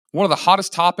One of the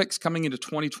hottest topics coming into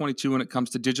 2022 when it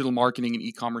comes to digital marketing and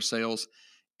e-commerce sales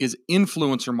is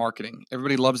influencer marketing.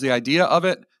 Everybody loves the idea of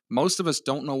it. Most of us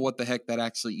don't know what the heck that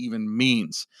actually even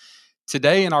means.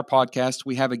 Today in our podcast,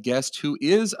 we have a guest who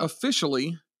is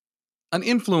officially an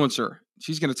influencer.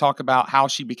 She's going to talk about how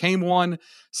she became one,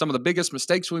 some of the biggest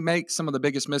mistakes we make, some of the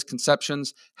biggest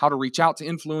misconceptions, how to reach out to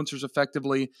influencers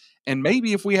effectively, and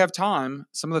maybe if we have time,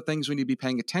 some of the things we need to be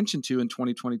paying attention to in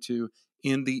 2022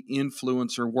 in the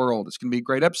influencer world. It's going to be a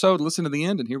great episode. Listen to the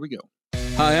end, and here we go.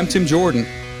 Hi, I'm Tim Jordan,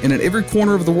 and in every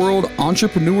corner of the world,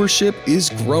 entrepreneurship is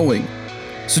growing.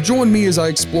 So join me as I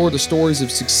explore the stories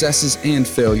of successes and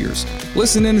failures.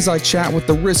 Listen in as I chat with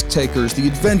the risk takers, the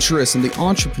adventurous, and the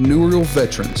entrepreneurial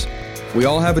veterans. We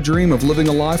all have a dream of living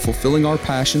a life fulfilling our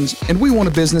passions, and we want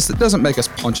a business that doesn't make us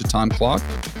punch a time clock,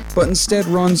 but instead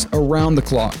runs around the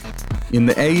clock, in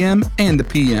the AM and the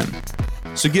PM.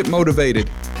 So get motivated,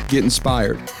 get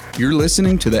inspired. You're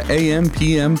listening to the AM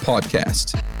PM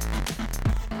podcast.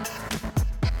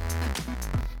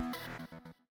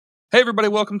 Hey everybody,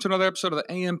 welcome to another episode of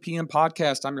the AM PM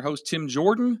podcast. I'm your host, Tim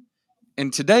Jordan,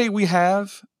 and today we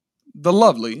have the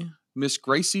lovely Miss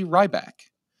Gracie Ryback.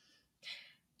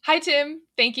 Hi, Tim.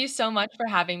 Thank you so much for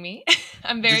having me.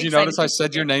 I'm very excited. Did you notice I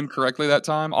said your name correctly that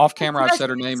time? Off camera, I've said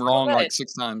her name wrong like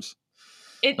 6 times.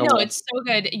 It's so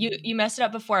good. You messed it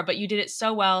up before, but you did it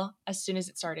so well as soon as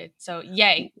it started. So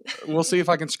yay. We'll see if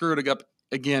I can screw it up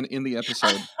again in the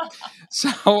episode.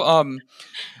 So,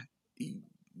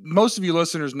 most of you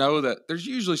listeners know that there's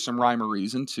usually some rhyme or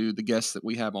reason to the guests that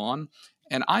we have on.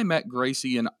 And I met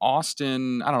Gracie in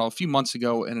Austin, a few months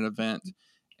ago at an event,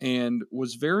 and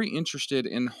was very interested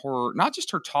in her, not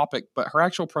just her topic, but her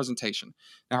actual presentation.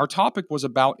 Now, her topic was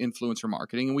about influencer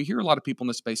marketing, and we hear a lot of people in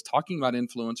this space talking about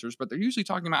influencers, but they're usually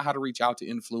talking about how to reach out to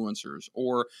influencers,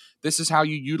 or this is how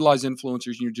you utilize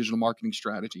influencers in your digital marketing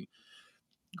strategy.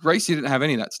 Gracie didn't have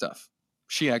any of that stuff.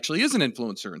 She actually is an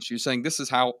influencer, and she was saying, this is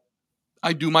how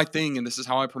I do my thing, and this is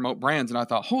how I promote brands. And I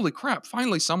thought, holy crap,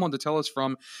 finally someone to tell us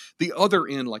from the other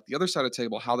end, like the other side of the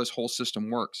table, how this whole system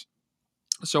works.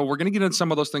 So we're going to get into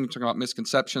some of those things, talking about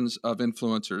misconceptions of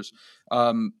influencers,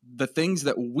 the things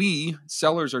that we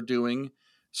sellers are doing,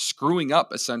 screwing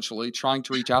up essentially, trying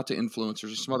to reach out to influencers,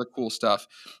 and some other cool stuff.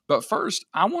 But first,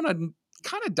 I want to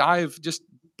kind of dive just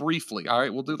briefly. All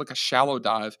right, we'll do like a shallow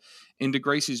dive into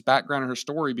Gracie's background and her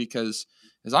story, because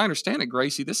as I understand it,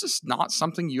 Gracie, this is not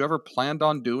something you ever planned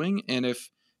on doing. And if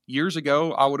years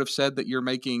ago I would have said that you're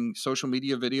making social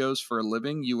media videos for a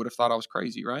living, you would have thought I was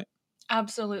crazy, right?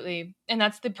 Absolutely. And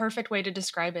that's the perfect way to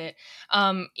describe it.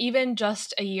 Even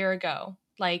just a year ago,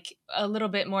 like a little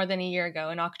bit more than a year ago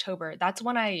in October, that's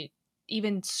when I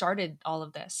even started all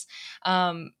of this.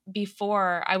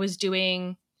 Before I was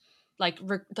doing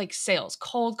like sales,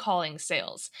 cold calling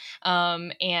sales.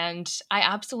 And I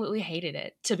absolutely hated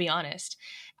it, to be honest.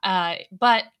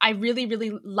 But I really,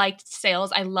 really liked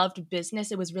sales. I loved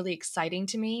business. It was really exciting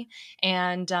to me.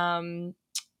 And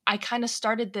I kind of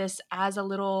started this as a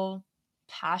little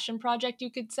passion project, you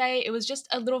could say. It was just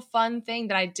a little fun thing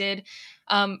that I did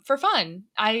for fun.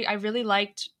 I really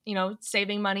liked,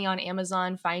 saving money on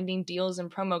Amazon, finding deals and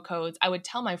promo codes. I would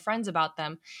tell my friends about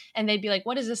them, and they'd be like,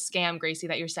 "What is this scam, Gracie,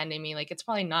 that you're sending me? Like, it's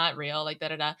probably not real, like, da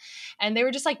da da." And they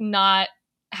were just like not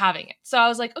having it. So I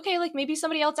was like, okay, like maybe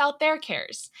somebody else out there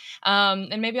cares.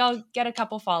 And maybe I'll get a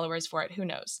couple followers for it. Who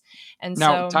knows? And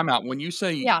Now, so, time out. When you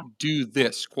say yeah. do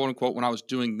this, quote unquote, when I was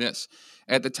doing this,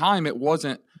 at the time, it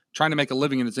wasn't trying to make a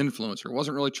living as an influencer. It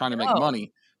wasn't really trying to make No,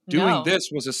 money. Doing no. this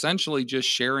was essentially just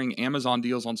sharing Amazon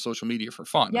deals on social media for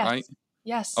fun, Yes. right?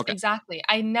 Yes, Okay. exactly.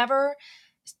 I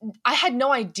had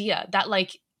no idea that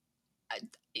like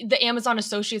the Amazon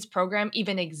Associates program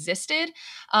even existed.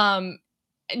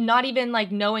 Not even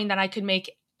like knowing that I could make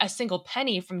a single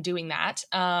penny from doing that.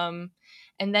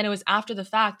 And then it was after the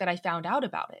fact that I found out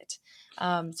about it.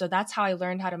 So that's how I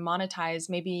learned how to monetize,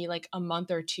 maybe like a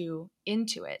month or two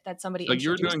into it, that somebody So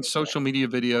you're introduced doing me to it. social media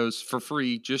videos for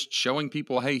free, just showing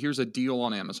people, hey, here's a deal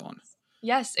on Amazon,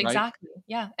 Yes, right? exactly.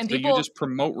 Yeah. And So you people, just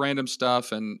promote random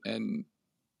stuff and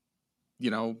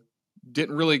you know,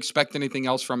 didn't really expect anything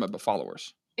else from it but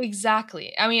followers.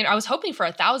 exactly. I mean, I was hoping for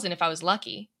 1,000 if I was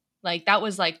lucky. Like that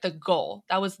was like the goal.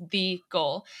 That was the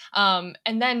goal. And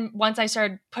then once I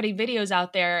started putting videos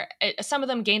out there, some of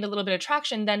them gained a little bit of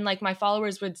traction. Then like my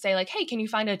followers would say like, "Hey, can you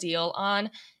find a deal on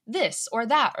this or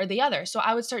that or the other?" So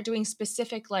I would start doing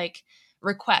specific like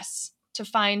requests to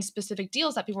find specific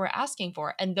deals that people were asking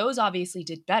for, and those obviously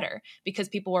did better because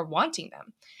people were wanting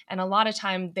them. And a lot of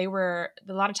times they were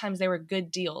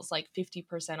good deals, like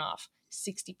 50% off,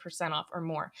 60% off or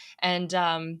more. And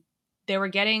they were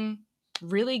getting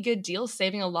really good deals,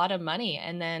 saving a lot of money.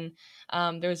 And then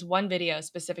there was one video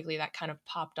specifically that kind of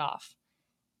popped off.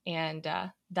 And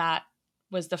that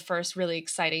was the first really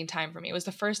exciting time for me. It was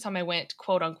the first time I went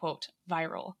quote unquote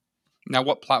viral. Now,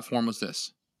 what platform was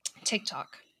this?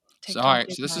 TikTok. So, all TikTok right.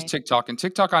 is So this is my TikTok, and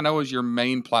TikTok I know is your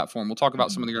main platform. We'll talk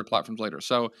about some Mhm. of the other platforms later.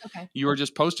 So Okay. you were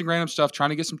just posting random stuff, trying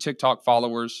to get some TikTok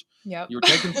followers. Yep. You were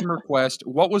taking some requests.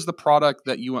 What was the product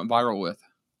that you went viral with?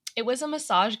 It was a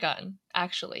massage gun,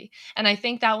 actually. And I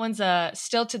think that one's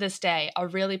still to this day a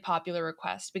really popular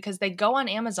request because they go on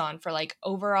Amazon for like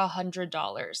over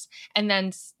 $100. And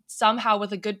then somehow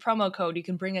with a good promo code, you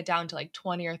can bring it down to like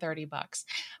 20 or 30 bucks.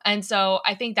 And so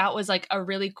I think that was like a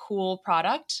really cool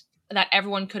product that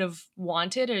everyone could have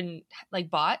wanted and like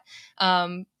bought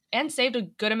and saved a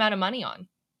good amount of money on.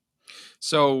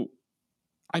 So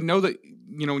I know that,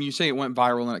 when you say it went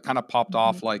viral and it kind of popped Mhm.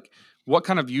 off, like what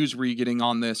kind of views were you getting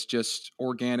on this just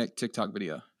organic TikTok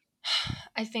video?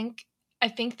 I think I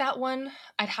think that one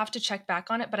I'd have to check back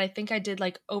on it, but I think I did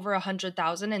like over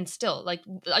 100,000 and still like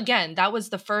again, that was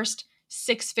the first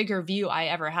six-figure view I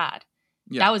ever had.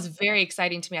 Yeah. That was very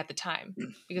exciting to me at the time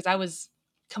because I was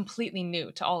completely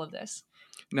new to all of this.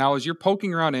 Now, as you're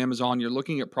poking around Amazon, you're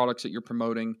looking at products that you're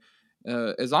promoting.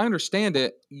 As I understand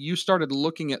it, you started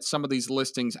looking at some of these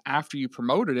listings after you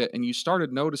promoted it and you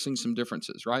started noticing some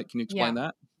differences, right? Can you explain Yeah.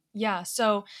 that? Yeah,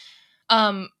 so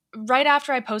um right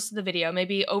after I posted the video,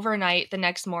 maybe overnight the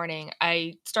next morning,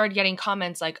 I started getting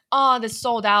comments like, "Oh, this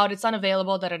sold out. It's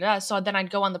unavailable." Da da da. So then I'd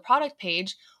go on the product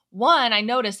page. One, I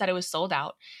noticed that it was sold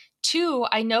out. Two,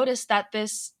 I noticed that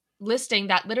this listing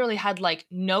that literally had like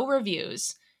no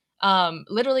reviews.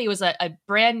 Literally, it was a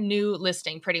brand new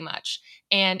listing, pretty much,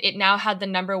 and it now had the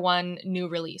number one new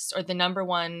release or the number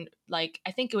one like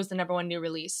I think it was the number one new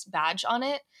release badge on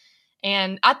it.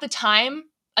 And at the time,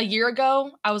 a year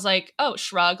ago, I was like, "Oh,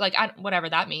 shrug," like whatever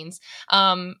that means.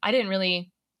 I didn't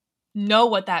really know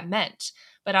what that meant,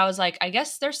 but I was like, "I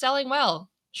guess they're selling well."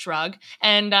 Shrug,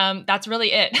 and that's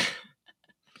really it.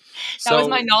 That was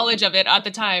my So, knowledge of it at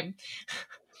the time.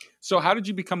 so how did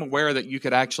you become aware that you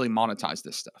could actually monetize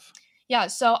this stuff? Yeah,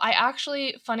 so I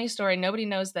actually, funny story, nobody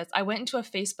knows this. I went into a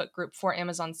Facebook group for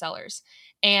Amazon sellers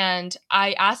and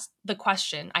I asked the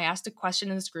question. I asked a question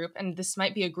in this group, and this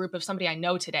might be a group of somebody I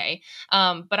know today.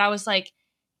 But I was like,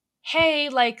 hey,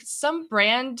 like some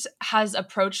brand has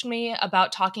approached me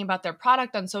about talking about their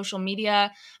product on social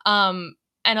media. And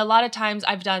a lot of times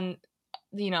I've done,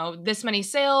 this many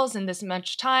sales in this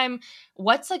much time.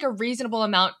 What's like a reasonable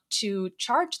amount to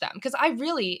charge them? Because I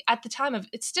really, at the time of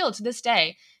it's still to this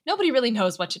day, nobody really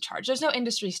knows what to charge. There's no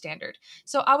industry standard.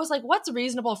 So I was like, what's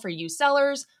reasonable for you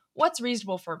sellers? What's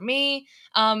reasonable for me?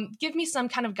 Give me some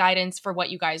kind of guidance for what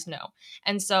you guys know.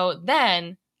 And so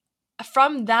then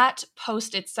from that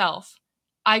post itself,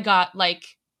 I got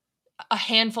like a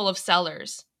handful of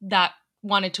sellers that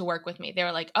wanted to work with me. They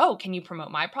were like, "Oh, can you promote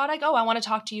my product? Oh, I want to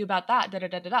talk to you about that." Da da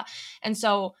da da da. And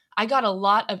so I got a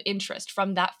lot of interest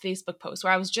from that Facebook post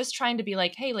where I was just trying to be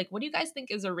like, "Hey, like, what do you guys think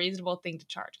is a reasonable thing to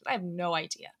charge?" Because I have no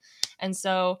idea. And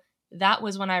so that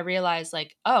was when I realized,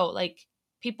 like, oh, like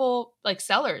people, like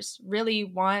sellers, really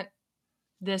want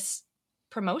this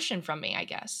promotion from me. I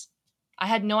guess I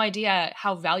had no idea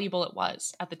how valuable it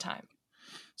was at the time.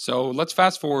 So let's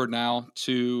fast forward now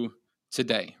to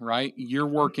today, right? You're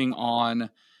working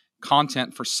on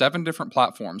content for 7 different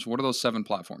platforms. What are those 7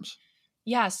 platforms?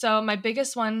 Yeah, so my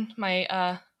biggest one,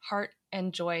 my heart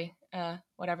and joy,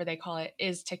 whatever they call it,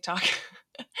 is TikTok.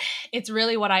 It's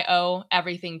really what I owe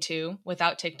everything to.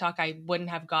 Without TikTok, I wouldn't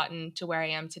have gotten to where I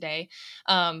am today.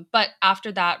 But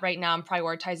after that, right now, I'm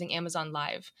prioritizing Amazon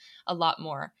Live a lot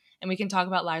more. And we can talk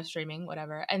about live streaming,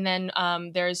 whatever. And then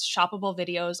there's shoppable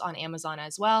videos on Amazon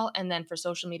as well. And then for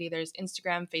social media, there's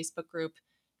Instagram, Facebook group,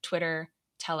 Twitter,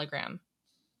 Telegram.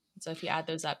 So if you add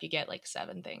those up, you get like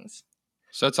 7 things.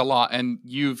 So that's a lot. And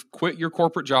you've quit your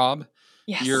corporate job.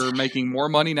 Yes. You're making more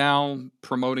money now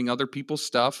promoting other people's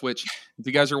stuff, which if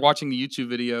you guys are watching the YouTube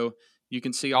video, you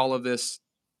can see all of this,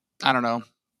 I don't know,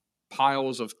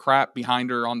 piles of crap behind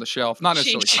her on the shelf. Not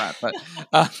necessarily Sheesh. crap,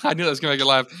 but I knew that was going to make her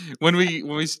laugh. When we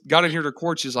got in here to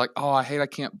record, she's like, "Oh, I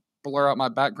can't blur out my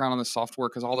background on the software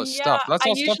because all this Yeah, stuff." That's I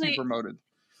all stuff you usually promoted.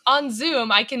 on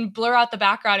Zoom, I can blur out the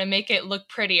background and make it look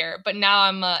prettier, but now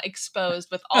I'm exposed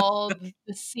with all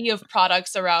the sea of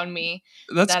products around me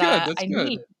That's that good. That's I good.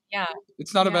 need. Yeah,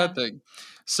 It's not a yeah. bad thing.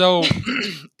 So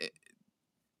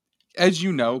as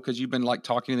you know, because you've been like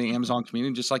talking to the Mhm, Amazon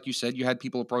community, just like you said, you had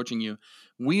people approaching you.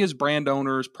 We as brand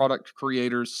owners, product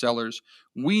creators, sellers,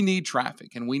 we need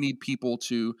traffic and we need people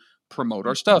to promote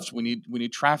our mhm, stuff. We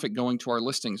need traffic going to our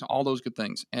listings, all those good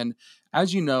things. And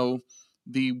as you know,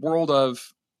 the world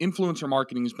of influencer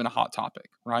marketing has been a hot topic,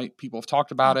 right? People have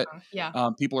talked about it. Yeah.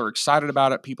 People are excited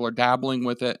about it. People are dabbling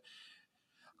with it.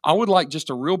 I would like just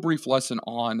a real brief lesson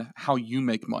on how you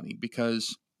make money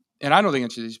because, and I know the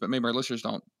answer to these, but maybe our listeners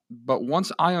don't. But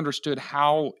once I understood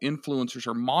how influencers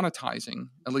are monetizing,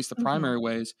 at least the Mhm. primary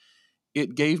ways,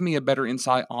 it gave me a better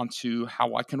insight onto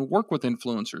how I can work with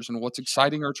influencers and what's Sure.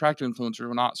 exciting or attractive influencers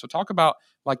or not. So talk about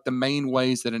like the main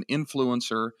ways that an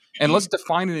influencer, and let's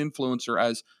define an influencer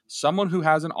as someone who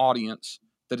has an audience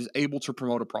that is able to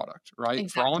promote a product, right?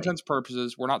 For all Exactly. intents and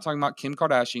purposes, we're not talking about Kim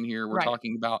Kardashian here. We're Right.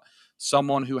 talking about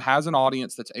someone who has an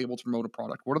audience that's able to promote a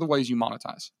product. What are the ways you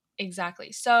monetize?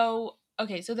 Exactly. So,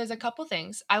 okay, so there's a couple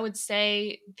things. I would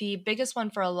say the biggest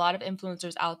one for a lot of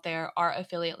influencers out there are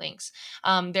affiliate links.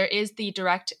 There is the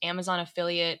direct Amazon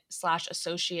affiliate slash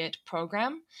associate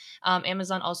program.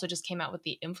 Amazon also just came out with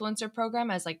the influencer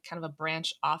program as like kind of a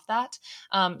branch off that.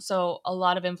 So a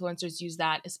lot of influencers use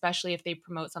that, especially if they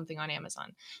promote something on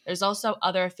Amazon. There's also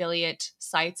other affiliate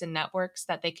sites and networks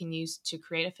that they can use to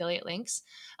create affiliate links.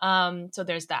 So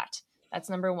there's that. That's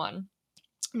number one.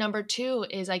 Number two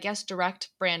is, I guess, direct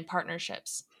brand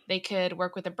partnerships. They could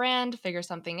work with a brand, figure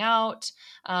something out,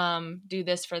 do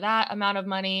this for that amount of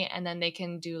money, and then they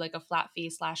can do like a flat fee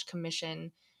slash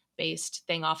commission based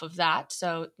thing off of that.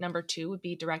 So, number two would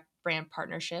be direct brand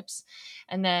partnerships.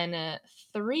 And then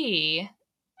three,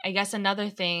 I guess another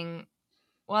thing,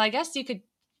 well, I guess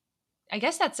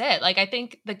that's it. Like, I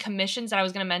think the commissions that I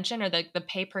was going to mention or the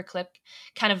pay per click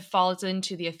kind of falls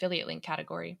into the affiliate link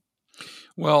category.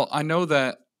 Well, I know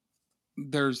that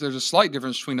there's a slight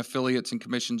difference between affiliates and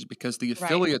commissions because the Right.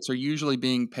 affiliates are usually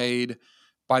being paid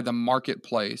by the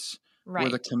marketplace where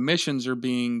the Right. commissions are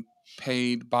being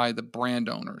paid by the brand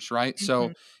owners, right? Hmm.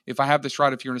 So if I have this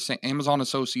right, if you're going to say Amazon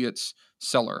Associates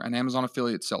seller, an Amazon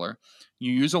affiliate seller,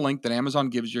 you use a link that Amazon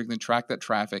gives you, you're going to track that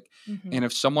traffic. Hmm. And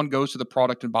if someone goes to the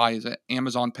product and buys it,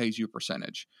 Amazon pays you a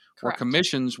percentage. Where Correct.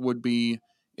 commissions would be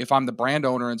if I'm the brand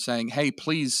owner and saying, hey,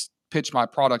 please pitch my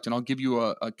product and I'll give you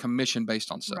a commission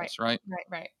based on Right. sales, right? Right.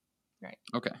 Right. Right.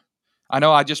 Okay. I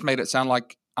know I just made it sound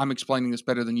like I'm explaining this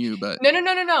better than you, but No, no,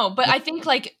 no, no, no. But I think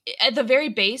like at the very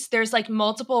base, there's like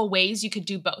multiple ways you could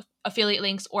do both affiliate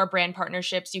links or brand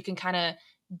partnerships. You can kind of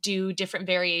do different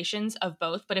variations of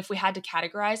both. But if we had to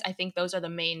categorize, I think those are the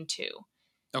main two.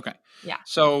 okay. Yeah.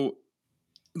 So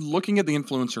looking at the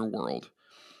influencer world,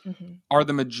 Hmm. are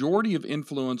the majority of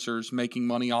influencers making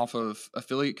money off of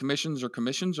affiliate commissions, or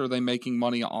are they making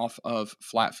money off of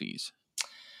flat fees?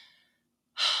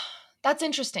 That's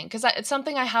interesting because it's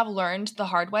something I have learned the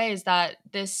hard way is that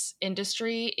this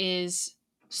industry is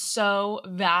so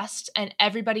vast and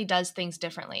everybody does things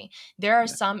differently. There are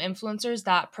Yeah. some influencers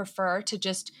that prefer to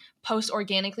just post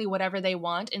organically whatever they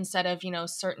want instead of,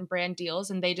 certain brand deals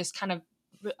and they just kind of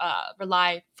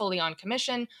rely fully on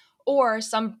commission. Or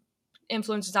some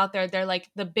influencers out there, they're like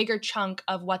the bigger chunk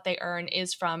of what they earn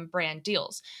is from brand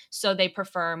deals. So they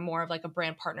prefer more of like a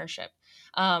brand partnership.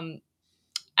 Um,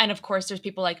 and of course there's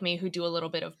people like me who do a little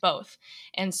bit of both,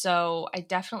 and so I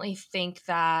definitely think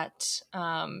that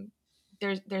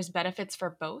there's benefits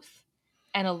for both,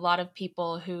 and a lot of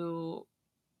people who,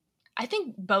 I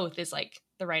think both is like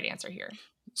the right answer here.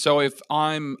 So if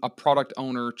I'm a product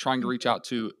owner trying to reach Mhm. out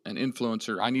to an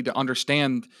influencer, I need to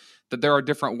understand that there are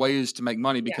different ways to make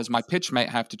money because my Yes. pitch might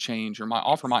have to change or my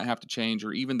offer might have to change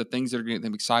or even the things that are going to get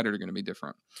them excited are going to be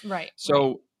different. Right, right.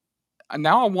 So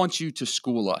now I want you to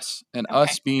school us and Okay.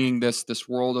 us being this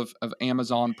world of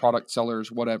Amazon product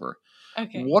sellers, whatever.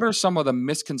 Okay. What are some of the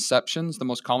misconceptions, the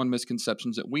most common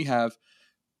misconceptions that we have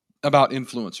about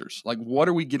influencers? Like, what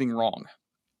are we getting wrong?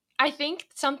 I think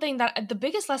something that the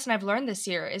biggest lesson I've learned this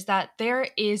year is that there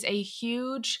is a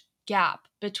huge gap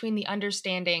between the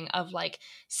understanding of like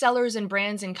sellers and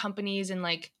brands and companies and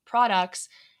like products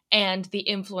and the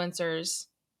influencers.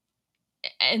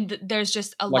 And there's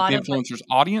just a Like lot the of like influencer's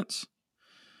audience?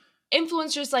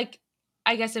 influencers, like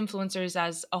I guess influencers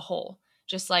as a whole,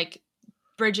 just like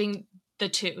bridging the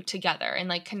two together and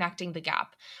like connecting the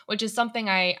gap, which is something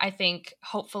I think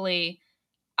hopefully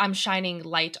I'm shining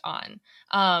light on.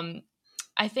 um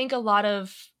I think a lot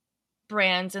of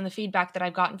brands and the feedback that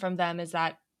I've gotten from them is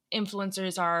that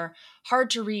influencers are hard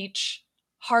to reach,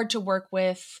 hard to work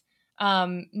with.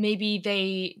 Maybe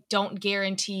they don't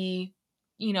guarantee,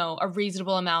 a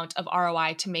reasonable amount of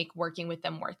ROI to make working with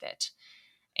them worth it.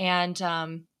 And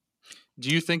Do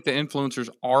you think the influencers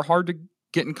are hard to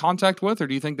get in contact with, or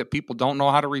do you think that people don't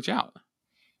know how to reach out?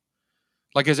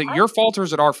 Like, is it your fault or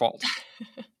is it our fault?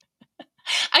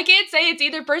 I can't say it's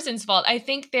either person's fault. I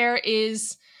think there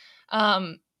is,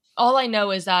 um, all I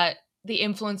know is that the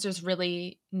influencers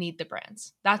really need the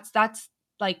brands. That's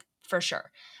like for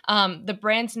sure. The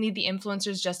brands need the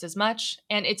influencers just as much,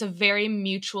 and it's a very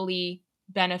mutually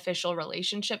beneficial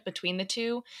relationship between the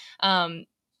two.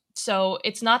 So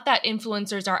it's not that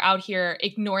influencers are out here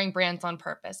ignoring brands on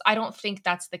purpose. I don't think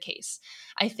that's the case.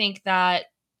 I think that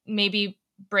maybe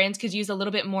brands could use a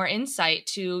little bit more insight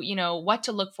to, what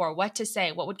to look for, what to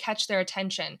say, what would catch their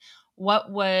attention,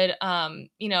 what would,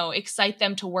 excite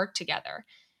them to work together.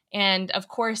 And of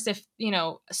course, if,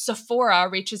 Sephora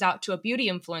reaches out to a beauty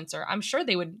influencer, I'm sure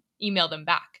they would email them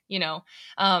back.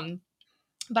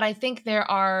 But I think there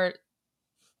are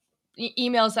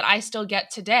emails that I still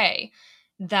get today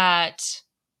that,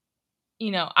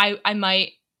 I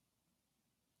might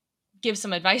give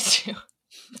some advice to.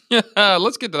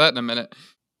 Let's get to that in a minute.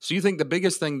 So you think the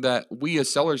biggest thing that we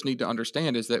as sellers need to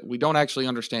understand is that we don't actually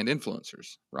understand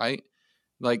influencers, right?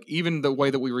 Like even the way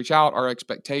that we reach out, our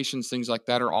expectations, things like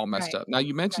that are all messed Right. up. Now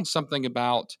you mentioned something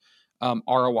about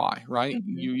ROI, right?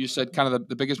 Mm-hmm. You said kind of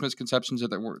the biggest misconceptions are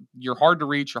that you're hard to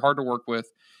reach, you're hard to work with,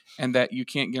 and that you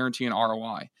can't guarantee an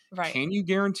ROI. Right. Can you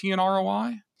guarantee an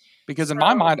ROI? Because in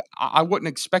my So, mind, I wouldn't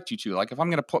expect you to. Like if I'm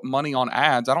going to put money on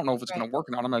ads, I don't know if it's right, going to work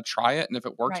or not. I'm going to try it, and if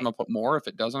it works, I'm right, going to put more. If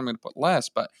it doesn't, I'm going to put less.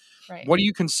 But right. what do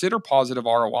you consider positive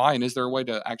ROI, and is there a way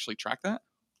to actually track that?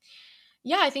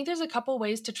 Yeah, I think there's a couple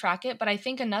ways to track it, but I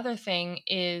think another thing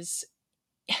is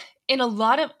in a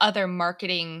lot of other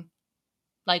marketing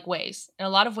ways, in a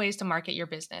lot of ways to market your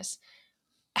business,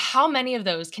 how many of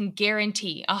those can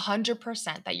guarantee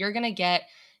 100% that you're going to get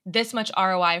this much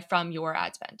ROI from your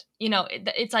ad spend?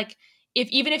 It's like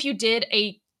even if you did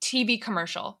a TV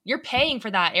commercial, you're paying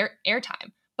for that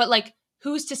airtime. But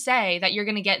who's to say that you're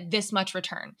going to get this much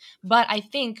return? But I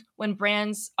think when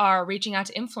brands are reaching out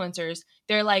to influencers,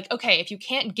 they're like, okay, if you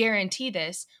can't guarantee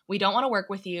this, we don't want to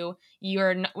work with you.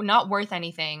 You're not worth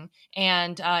anything,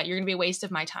 and you're going to be a waste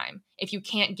of my time if you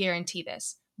can't guarantee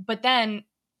this. But then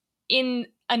in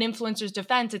an influencer's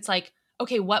defense, it's like,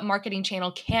 okay, what marketing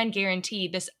channel can guarantee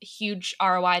this huge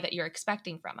ROI that you're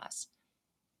expecting from us?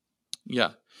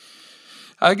 Yeah.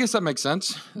 I guess that makes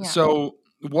sense. Yeah. So,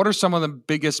 what are some of the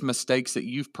biggest mistakes that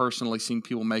you've personally seen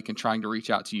people make in trying to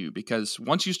reach out to you? Because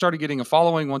once you started getting a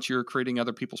following, once you're creating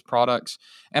other people's products,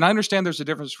 and I understand there's a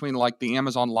difference between like the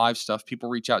Amazon Live stuff, people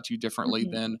reach out to you differently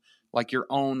Mhm. than like your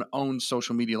own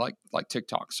social media, like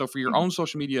TikTok. So, for your Mhm. own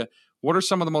social media, what are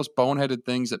some of the most boneheaded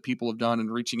things that people have done in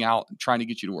reaching out and trying to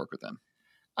get you to work with them?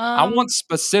 I Um, want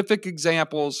specific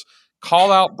examples.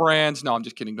 Call out brands. No, I'm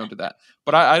just kidding. Don't do that.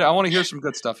 But I want to hear some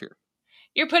good stuff here.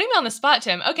 you're putting me on the spot,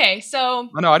 Tim. Okay, so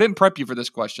I know I didn't prep you for this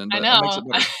question, I but it makes know.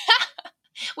 it better.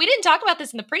 We didn't talk about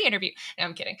this in the pre-interview. No,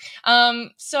 I'm kidding.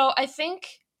 So I think,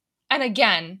 and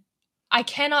again, I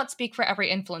cannot speak for every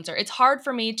influencer. It's hard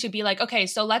for me to be like, okay,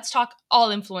 so let's talk all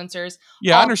influencers,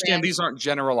 Yeah, I all understand brands. these aren't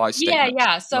generalized Yeah, statements,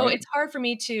 yeah. So right? it's hard for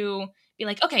me to be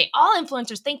like, okay, all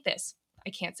influencers think this. I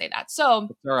can't say that. So All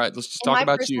right, let's just in talk my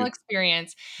about personal you.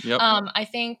 experience, Yep. I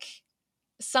think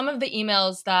some of the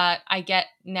emails that I get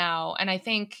now, and I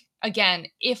think again,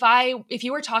 if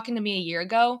you were talking to me a year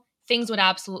ago, things would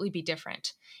absolutely be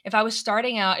different. If I was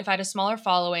starting out, if I had a smaller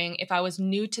following, if I was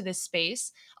new to this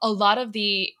space, a lot of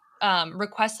the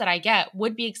requests that I get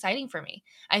would be exciting for me.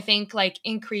 I think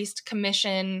increased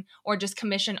commission or just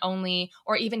commission only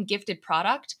or even gifted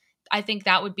product. I think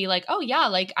that would be like, oh yeah,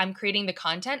 I'm creating the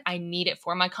content. I need it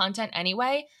for my content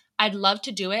anyway. I'd love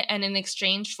to do it. And in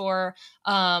exchange for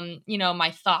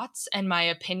my thoughts and my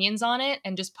opinions on it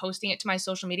and just posting it to my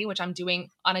social media, which I'm doing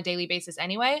on a daily basis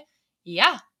anyway,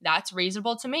 yeah, that's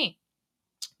reasonable to me.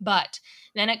 But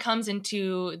then it comes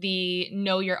into the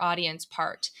know your audience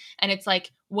part. And it's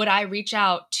like, would I reach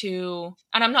out to,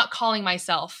 and I'm not calling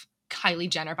myself Kylie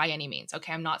Jenner by any means.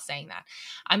 Okay. I'm not saying that.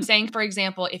 I'm saying, for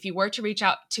example, if you were to reach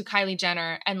out to Kylie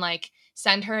Jenner and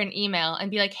send her an email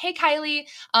and be like, hey, Kylie,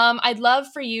 I'd love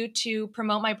for you to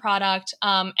promote my product.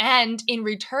 And in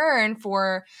return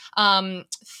for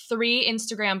 3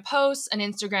 Instagram posts, an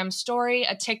Instagram story,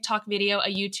 a TikTok video,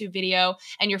 a YouTube video,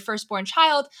 and your firstborn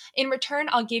child, in return,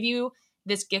 I'll give you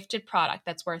this gifted product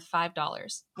that's worth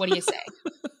 $5. What do you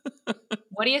say?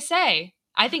 What do you say?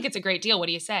 I think it's a great deal. What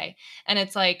do you say? And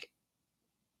it's like,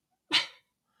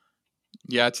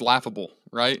 Yeah, it's laughable,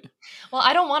 right? well,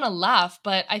 I don't want to laugh,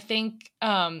 but I think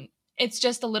it's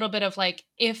just a little bit of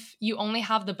if you only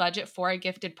have the budget for a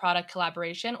gifted product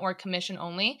collaboration or commission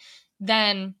only,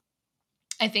 then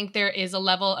I think there is a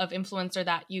level of influencer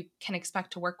that you can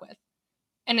expect to work with.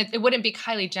 And it wouldn't be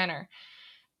Kylie Jenner.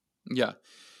 Yeah.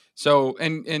 So,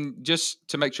 and just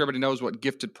to make sure everybody knows what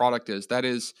gifted product is, that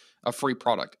is a free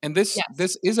product. And this Yes.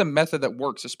 this is a method that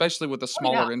works, especially with the Oh,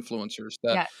 yeah. smaller influencers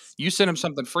that Yes. you send them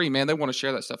something free, man, they want to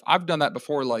share that stuff. I've done that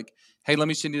before, like, hey, let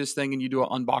me send you this thing and you do an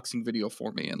unboxing video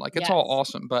for me. And like it's all Yes.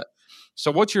 awesome. But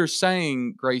so what you're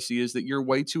saying, Gracie, is that you're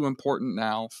way too important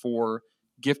now for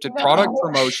gifted product No.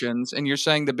 promotions. And you're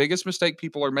saying the biggest mistake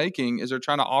people are making is they're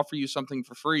trying to offer you something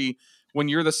for free when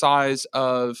you're the size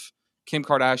of Kim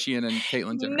Kardashian and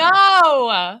Caitlyn Jenner now.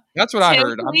 No. That's what I Tim,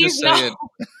 heard. I'm please just no. saying.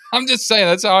 I'm just saying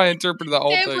that's how I interpreted the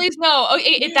whole Tim, thing. please no.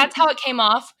 Okay, if that's how it came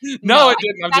off, No, no. it I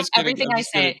didn't. take I'm back just kidding. everything I'm I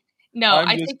just kidding. say. No, I'm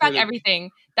I just take back kidding. everything.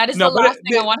 That is No, the but last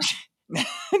thing I want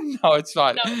no, it's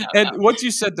fine. No, no, And no. what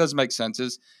you said does make sense.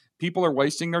 Is people are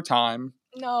wasting their time.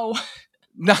 No.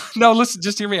 No, no. Listen,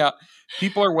 just hear me out.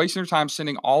 People are wasting their time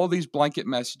sending all of these blanket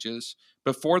messages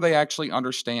before they actually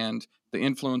understand the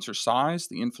influencer size,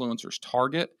 the influencer's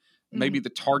target, maybe Mhm. the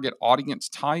target audience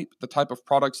type, the type of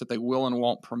products that they will and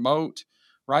won't promote.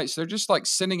 Right. So they're just like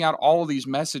sending out all of these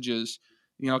messages,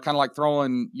 kind of like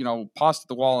throwing, pasta at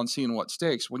the wall and seeing what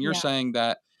sticks. When you're Yeah. saying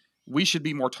that we should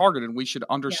be more targeted, we should Yes.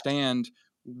 understand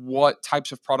what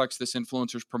types of products this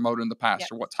influencer's promoted in the Yes.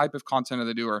 past or what type of content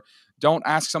they do, or don't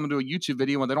ask someone to do a YouTube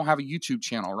video when they don't have a YouTube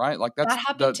channel, right? Like that's That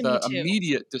happened to me the too.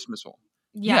 immediate dismissal.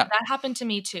 Yeah, Yeah. that happened to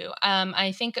me too.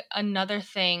 I think another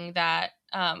thing that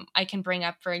I can bring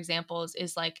up for examples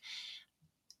is like,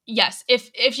 yes,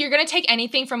 if you're gonna take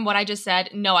anything from what I just said,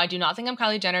 no, I do not think I'm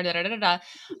Kylie Jenner. Da da da da. Da.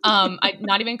 I'm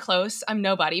not even close. I'm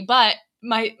nobody. But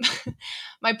my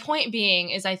my point being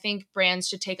is, I think brands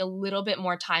should take a little bit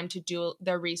more time to do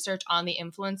their research on the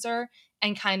influencer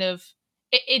and kind of.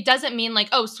 It doesn't mean like,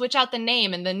 oh, switch out the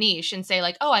name and the niche and say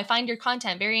like, oh, I find your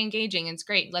content very engaging and it's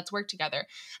great. Let's work together.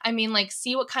 I mean, like,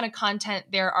 see what kind of content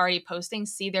they're already posting,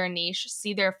 see their niche,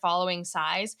 see their following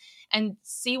size, and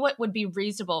see what would be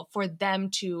reasonable for them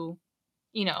to,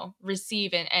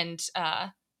 receive and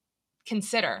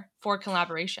consider for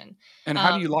collaboration. And how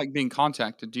do Um, you like being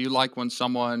contacted? Do you like when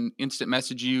someone instant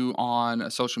message you on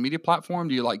a social media platform?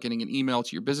 Do you like getting an email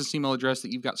to your business email address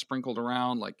that you've got sprinkled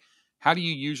around? Like, how do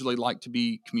you usually like to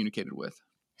be communicated with?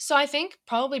 so I think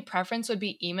probably preference would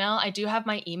be email. I do have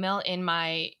my email in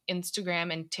my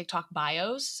Instagram and TikTok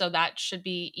bios, so that should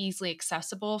be easily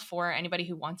accessible for anybody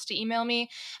who wants to email me.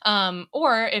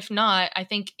 Or if not, I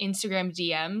think Instagram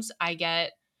DMs, I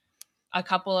get a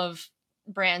couple of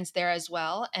brands there as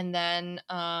well. And then,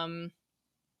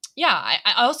 yeah,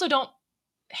 I also don't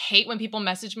hate when people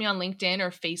message me on LinkedIn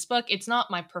or Facebook. It's not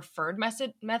my preferred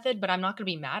method, but I'm not going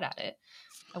to be mad at it.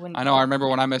 I wouldn't. I know. I remember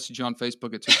when I messaged you on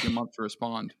Facebook, it took you a month to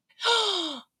respond.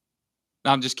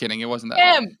 No, I'm just kidding. It wasn't that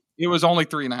long. Him. It was only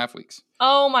 3.5 weeks.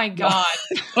 Oh my No, god.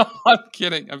 I'm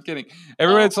kidding. I'm kidding.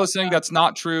 Everybody Oh that's my listening, god. that's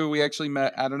not true. We actually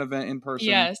met at an event in person.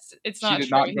 Yes, it's She not did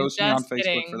true. not He's ghost me on just Facebook for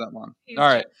kidding. that long. All He's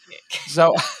right. just kidding.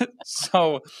 So,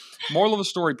 so moral of the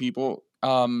story, people,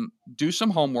 do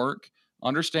some homework.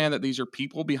 Understand that these are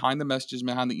people behind the messages,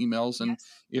 behind the emails, and Yes.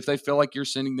 if they feel like you're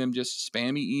sending them just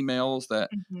spammy emails that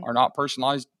Mhm. are not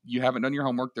personalized, you haven't done your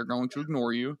homework. They're going to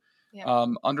ignore you. Yeah.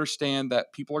 Understand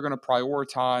that people are going to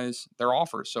prioritize their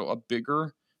offers. So, a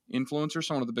bigger influencer,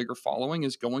 someone with a bigger following,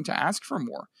 is going to ask for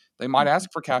more. They might Mhm. ask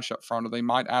for cash up front, or they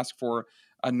might ask for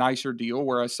a nicer deal.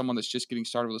 Whereas someone that's just getting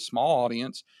started with a small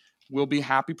audience will be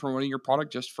happy promoting your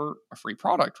product just for a free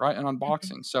product, right? An Mhm.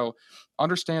 unboxing. So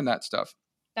understand that stuff.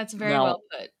 That's very Now, well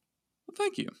put. well,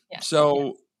 thank you. Yes.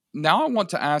 So now I want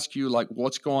to ask you, like,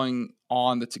 what's going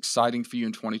on that's exciting for you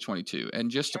in 2022? And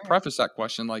just to Sure. preface that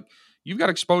question, like, you've got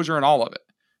exposure in all of it,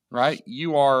 right?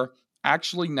 You are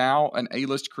actually now an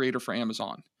A-list creator for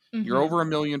Amazon. You're Mhm. over 1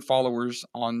 million followers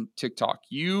on TikTok.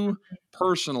 You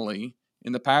personally,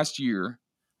 in the past year,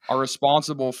 are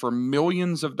responsible for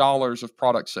millions of dollars of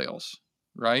product sales,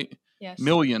 right? Yes.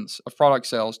 Millions of product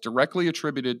sales directly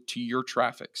attributed to your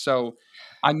traffic. So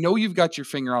I know you've got your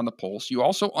finger on the pulse. You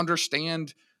also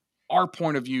understand our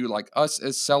point of view, like us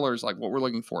as sellers, like what we're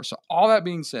looking for. So, all that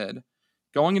being said,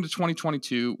 going into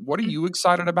 2022, what are Mm. you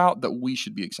excited about that we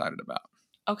should be excited about?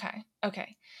 Okay.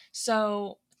 Okay.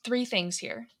 So, three things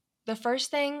here. The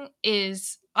first thing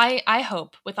is I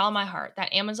hope with all my heart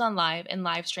that Amazon Live and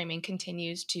live streaming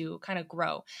continues to kind of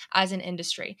grow as an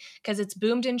industry because it's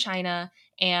boomed in China.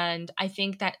 And I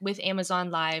think that with Amazon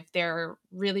Live, they're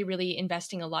really, really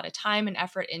investing a lot of time and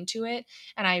effort into it.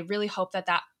 And I really hope that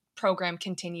that program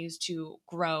continues to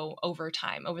grow over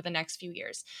time over the next few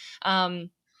years.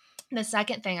 The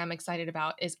second thing I'm excited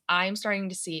about is I'm starting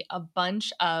to see a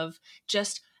bunch of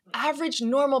just average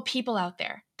normal people out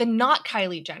there, the not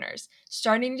Kylie Jenners,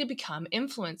 starting to become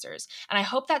influencers. And I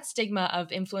hope that stigma of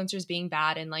influencers being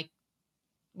bad and like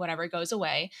whatever goes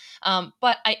away.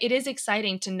 But it is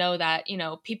exciting to know that,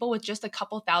 people with just a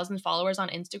couple thousand followers on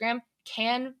Instagram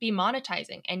can be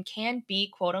monetizing and can be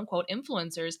quote unquote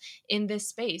influencers in this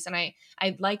space. And I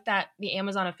like that the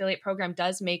Amazon affiliate program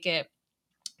does make it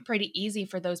pretty easy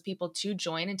for those people to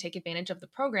join and take advantage of the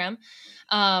program.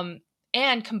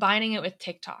 And combining it with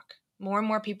TikTok. More and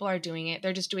more people are doing it.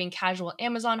 They're just doing casual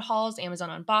Amazon hauls, Amazon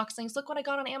unboxings. Look what I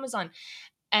got on Amazon.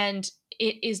 And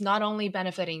it is not only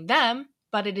benefiting them,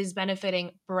 but it is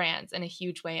benefiting brands in a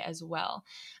huge way as well.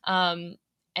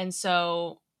 And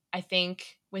so I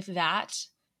think with that,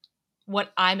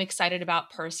 what I'm excited about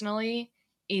personally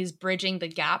is bridging the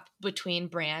gap between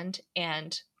brand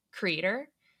and creator,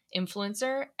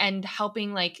 influencer, and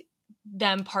helping like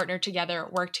them partner together,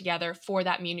 work together for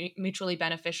that mutually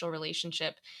beneficial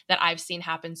relationship that I've seen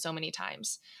happen so many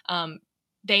times.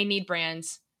 They need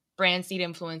brands, brands need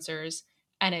influencers,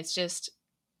 and it's just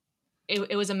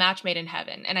it was a match made in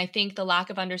heaven. And I think the lack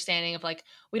of understanding of like,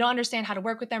 we don't understand how to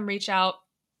work with them, reach out,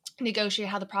 negotiate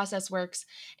how the process works,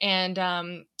 and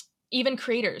even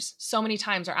creators so many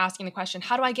times are asking the question,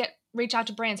 how do I reach out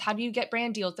to brands? How do you get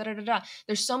brand deals? Da, da, da, da.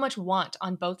 There's so much want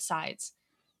on both sides.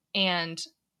 And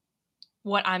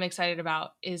what I'm excited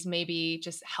about is maybe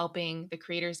just helping the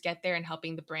creators get there and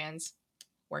helping the brands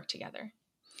work together.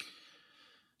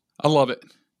 I love it.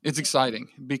 It's exciting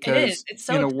It because is. It's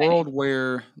so in a exciting. world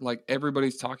where like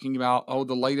everybody's talking about, oh,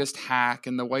 the latest hack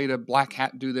and the way to black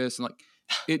hat do this, and like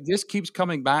it just keeps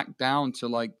coming back down to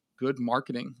like good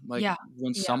marketing. Like Yeah.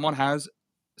 when Yeah. someone has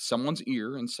someone's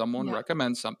ear and someone Yeah.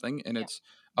 recommends something and Yeah. it's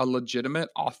a legitimate,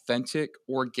 authentic,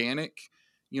 organic,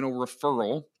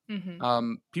 referral,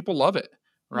 Mm-hmm. people love it,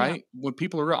 Yeah. right? When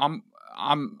people are, I'm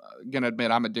gonna admit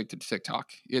I'm addicted to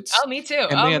TikTok. It's Oh, me too.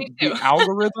 and Oh, man, me the too.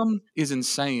 algorithm is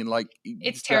insane. Like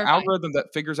It's the terrifying. algorithm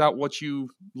that figures out what you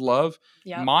love.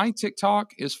 Yep. My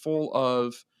TikTok is full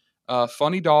of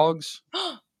funny dogs,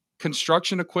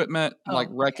 construction equipment, like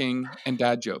Oh, wrecking, and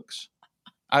dad jokes.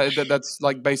 That's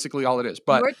like basically all it is.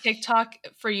 But your TikTok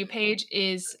For You page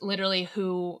is literally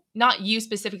who, not you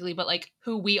specifically, but like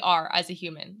who we are as a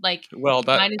human. Like well,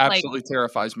 that mine is like, absolutely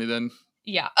terrifies me. Then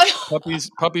yeah.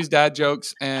 puppies, dad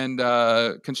jokes, and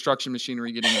construction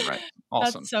machinery getting wrecked.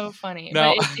 That's Awesome. so funny. But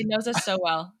Now, it knows us so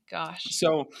well. Gosh.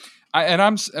 so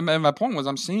and my point was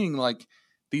I'm seeing like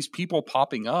these people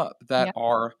popping up that Yeah.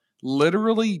 are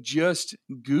literally just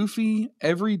goofy,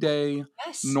 everyday,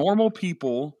 Yes. normal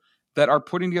people that are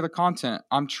putting together content.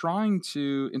 I'm trying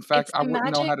to, in fact, It's I the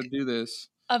wouldn't know how magic to do this.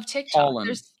 of TikTok. Colin,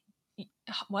 There's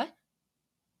what?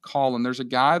 Colin, there's a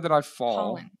guy that I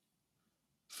Colin.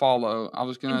 follow. I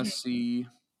was gonna Mhm. see.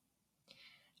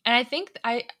 And I think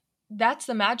that's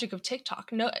the magic of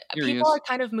TikTok. No, Here he people are is.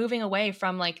 kind of moving away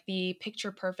from like the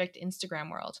picture perfect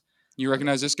Instagram world. You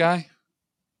recognize this guy?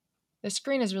 The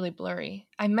screen is really blurry.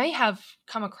 I may have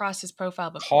come across his profile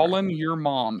before. Colin, your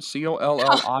mom.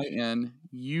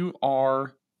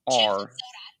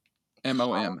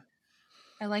 COLLINURRMOM.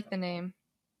 I like the name.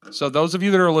 So those of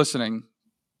you that are listening,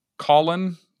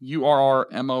 Colin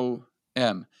URRMOM.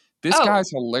 This Oh, guy's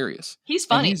hilarious. he's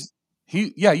And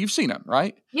funny. yeah, you've seen him,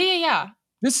 right? Yeah, yeah, yeah.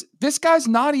 This guy's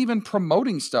not even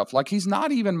promoting stuff. Like he's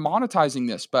not even monetizing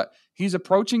this, but he's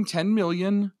approaching 10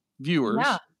 million Yeah, viewers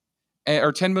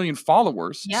or 10 million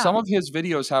followers. yeah. Some of his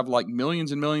videos have like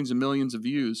millions and millions and millions of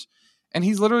views. And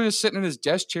he's literally just sitting in his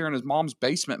desk chair in his mom's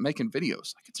basement making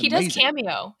videos. Like it's He does amazing.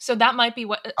 Cameo, so that might be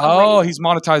what a way. Oh, he's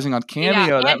monetizing on Yeah,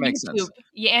 Cameo. That and makes YouTube. sense.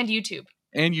 Yeah, and YouTube.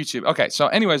 And YouTube. Okay. So,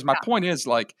 anyways, my point is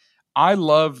like, I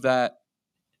love that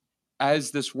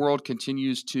as this world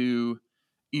continues to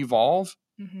evolve,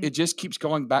 Mm-hmm. it just keeps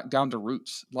going back down to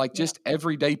roots. Like Yeah, just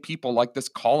everyday people like this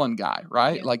Colin guy,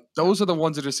 right? yeah, Like yeah. those are the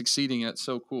ones that are succeeding, and it's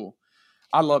so cool.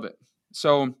 I love it.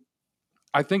 So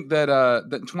I think that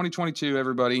that in 2022,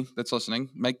 everybody that's listening,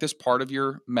 make this part of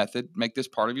your method, make this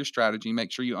part of your strategy.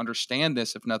 Make sure you understand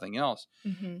this, if nothing else,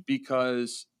 Mm-hmm.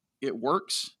 because it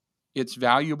works. It's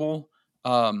valuable.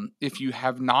 If you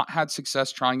have not had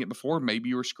success trying it before, maybe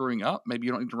you were screwing up. Maybe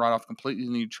you don't need to write off completely.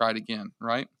 You need to try it again,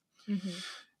 right? Mm-hmm.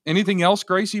 Anything else,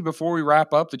 Gracie, before we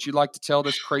wrap up that you'd like to tell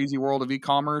this crazy world of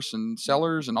e-commerce and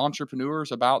sellers and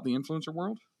entrepreneurs about the influencer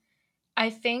world? I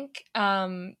think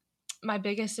my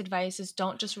biggest advice is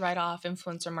don't just write off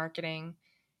influencer marketing.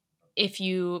 If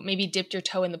you maybe dipped your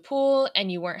toe in the pool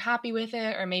and you weren't happy with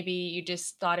it, or maybe you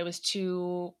just thought it was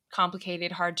too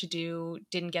complicated, hard to do,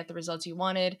 didn't get the results you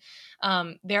wanted,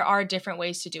 there are different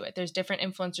ways to do it. There's different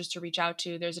influencers to reach out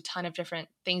to. There's a ton of different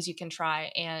things you can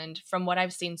try. And from what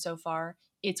I've seen so far,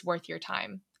 it's worth your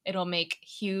time. It'll make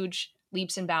huge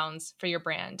leaps and bounds for your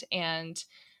brand and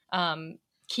um,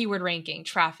 keyword ranking,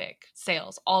 traffic,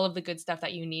 sales, all of the good stuff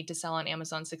that you need to sell on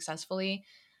Amazon successfully.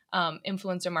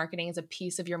 Influencer marketing is a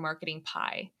piece of your marketing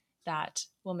pie that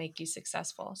will make you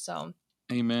successful. So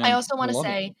I Amen. also I want to love it.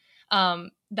 say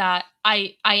that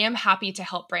I am happy to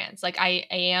help brands. Like I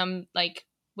am like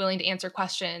willing to answer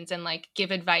questions and like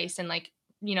give advice and like,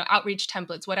 you know, outreach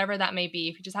templates, whatever that may be.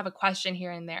 If you just have a question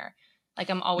here and there, like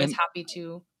I'm always And happy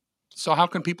to. so how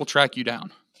can people track you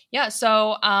down? Yeah.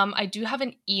 So I do have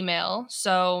an email.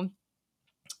 So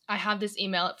I have this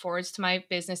email. It forwards to my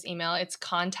business email. It's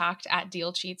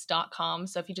contact@dealcheats.com.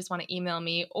 So if you just want to email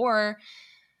me or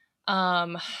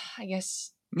I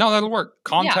guess, No, that'll work. yeah,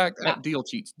 Contact yeah, at Deal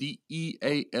Cheats.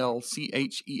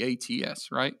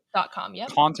 DEALCHEATS, right? .com. Yep.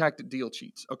 Contact at Deal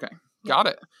Cheats. Okay. Yep. Got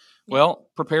it. Yep. Well,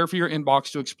 prepare for your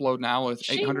inbox to explode now with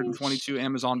Sheesh. 822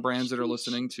 Amazon brands that are Sheesh.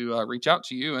 listening to reach out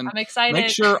to you. And I'm make excited.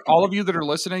 sure all of you that are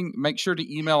listening, make sure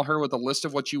to email her with a list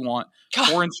of what you want. God,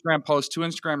 4 Instagram posts, 2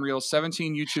 Instagram reels,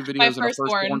 17 YouTube my videos, and a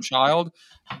firstborn firstborn. child.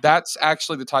 That's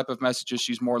actually the type of messages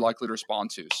she's more likely to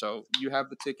respond to. So you have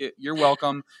the ticket. You're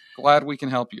welcome. Glad we can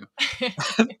help you.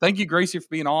 Thank you, Gracie, for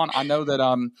being on. I know that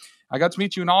I got to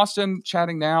meet you in Austin,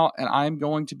 chatting now, and I'm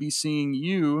going to be seeing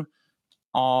you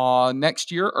next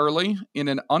year early in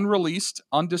an unreleased,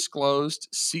 undisclosed,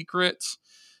 secret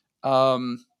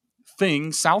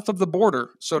thing south of the border,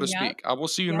 so to Yep. speak. I will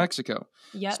see you in Yep. Mexico.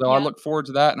 Yep. So I Yep. look forward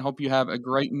to that and hope you have a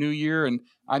great new year. And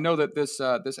I know that this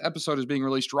episode is being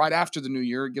released right after the new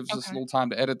year. It gives us a Okay. little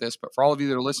time to edit this. But for all of you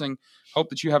that are listening, hope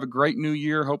that you have a great new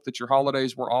year. Hope that your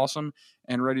holidays were awesome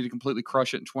and ready to completely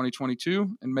crush it in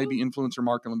 2022 and maybe influencer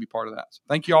marketing will be part of that. So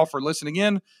thank you all for listening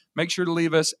in. Make sure to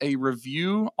leave us a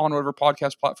review on whatever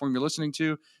podcast platform you're listening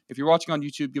to. If you're watching on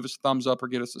YouTube, give us a thumbs up or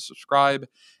get us a subscribe.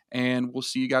 And we'll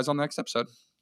see you guys on the next episode.